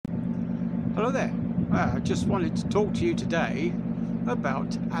Hello there. I just wanted to talk to you today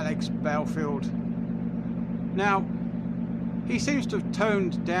about Alex Belfield. Now, he seems to have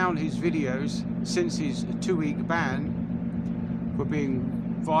toned down his videos since his 2-week ban for being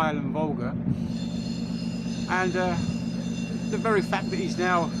vile and vulgar, and the very fact that he's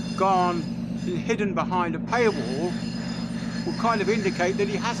now gone and hidden behind a paywall will kind of indicate that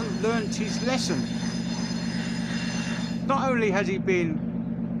he hasn't learnt his lesson. Not only has he been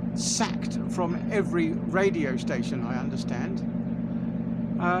sacked from every radio station, I understand,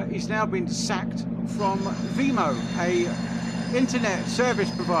 he's now been sacked from Vimo, a internet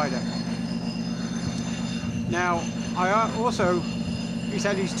service provider. Now, he's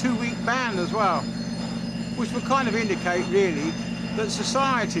had his 2-week ban as well, which would kind of indicate really that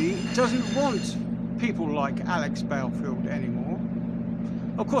society doesn't want people like Alex Belfield anymore.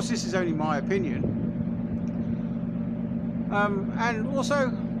 Of course, this is only my opinion. And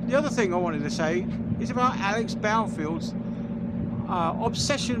also, the other thing I wanted to say is about Alex Belfield's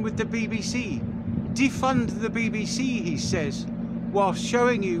obsession with the BBC. Defund the BBC, he says, while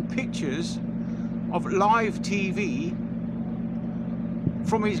showing you pictures of live TV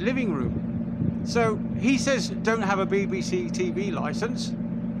from his living room. So he says don't have a BBC TV license,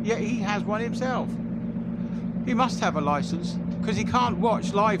 yet he has one himself. He must have a license because he can't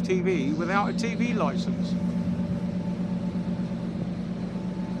watch live TV without a TV license.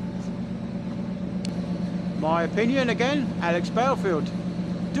 My opinion again, Alex Belfield.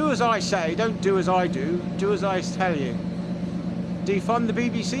 Do as I say, don't do as I do. Do as I tell you. Defund the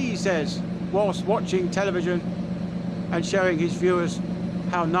BBC, he says, whilst watching television and showing his viewers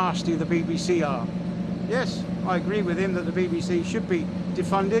how nasty the BBC are. Yes, I agree with him that the BBC should be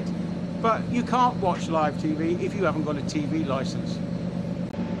defunded, but you can't watch live TV if you haven't got a TV licence.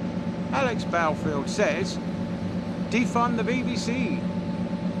 Alex Belfield says, defund the BBC.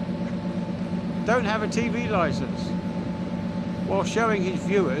 Don't have a TV licence, while showing his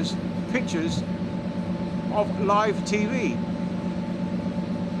viewers pictures of live TV,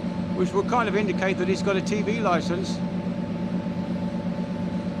 which will kind of indicate that he's got a TV licence.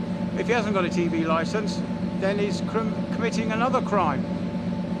 If he hasn't got a TV licence, then he's committing another crime.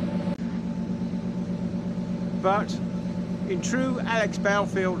 But in true Alex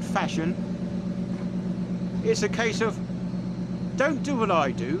Belfield fashion, it's a case of don't do what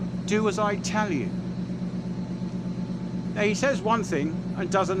I do, do as I tell you. Now, he says one thing and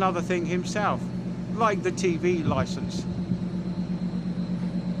does another thing himself, like the TV licence.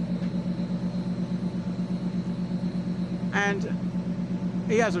 And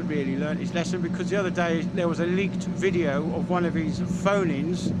he hasn't really learnt his lesson, because the other day there was a leaked video of one of his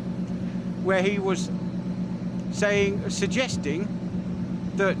phone-ins where he was suggesting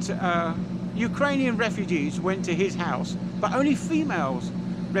that Ukrainian refugees went to his house, but only females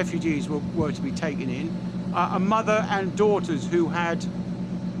refugees were to be taken in, a mother and daughters who had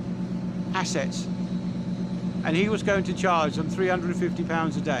assets, and he was going to charge them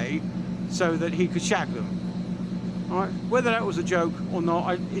 £350 a day so that he could shag them. All right? Whether that was a joke or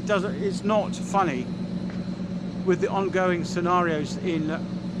not, it's not funny with the ongoing scenarios in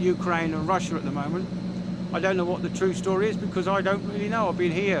Ukraine and Russia at the moment. I don't know what the true story is, because I don't really know. I've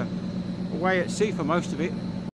been here away at sea for most of it.